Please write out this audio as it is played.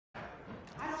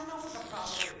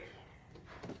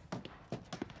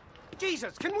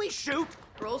Jesus, can we shoot?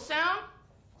 Roll sound.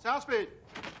 Sound speed.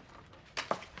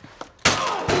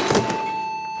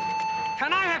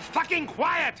 Can I have fucking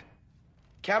quiet?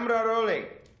 Camera rolling.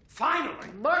 Finally.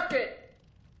 Mark it.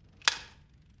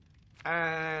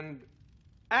 And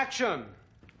action.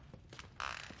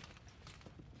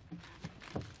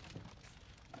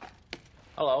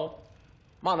 Hello,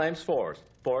 my name's Forrest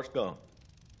Gump.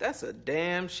 That's a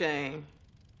damn shame.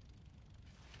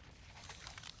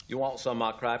 You want some of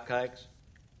my crab cakes?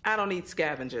 I don't eat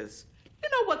scavengers. You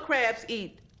know what crabs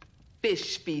eat?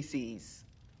 Fish species.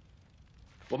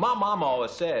 Well, my mama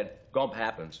always said, Gump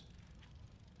happens.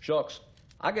 Shucks,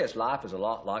 I guess life is a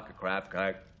lot like a crab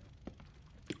cake.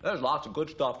 There's lots of good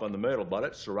stuff in the middle, but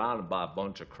it's surrounded by a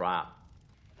bunch of crap.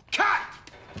 Cut!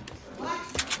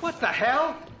 What the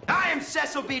hell? I am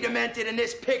Cecil B. DeMented, and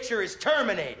this picture is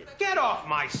terminated. Get off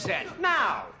my set,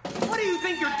 now! What do you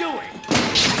think you're doing?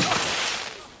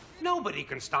 Nobody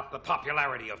can stop the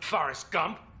popularity of Forrest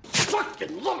Gump.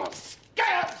 Fucking little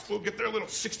scabs will get their little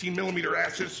 16mm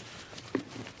asses.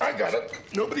 I got it.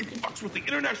 Nobody fucks with the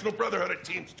International Brotherhood of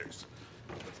Teamsters.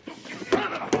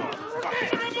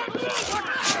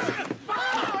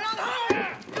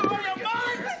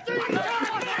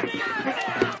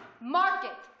 Mark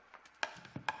it.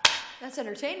 That's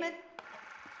entertainment.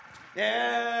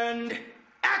 And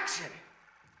action!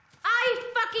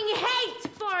 I fucking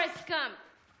hate Forrest Gump.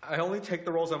 I only take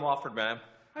the roles I'm offered, ma'am.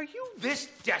 Are you this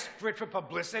desperate for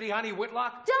publicity, Honey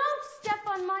Whitlock? Don't step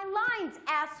on my lines,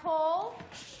 asshole.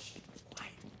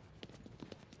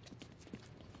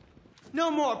 No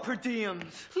more per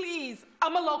diems. Please,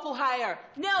 I'm a local hire.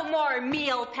 No more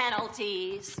meal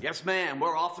penalties. Yes, ma'am.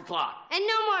 We're off the clock. And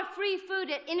no more free food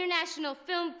at international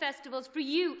film festivals for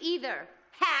you either,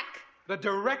 hack. The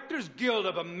Directors Guild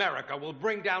of America will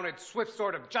bring down its swift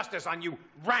sword of justice on you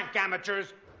rank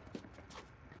amateurs.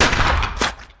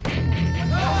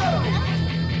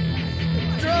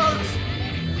 Drugs!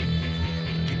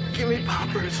 Give me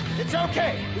poppers. It's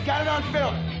okay. We got it on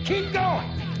film. Keep going.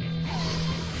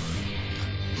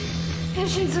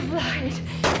 Visions of light.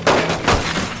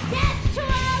 Death to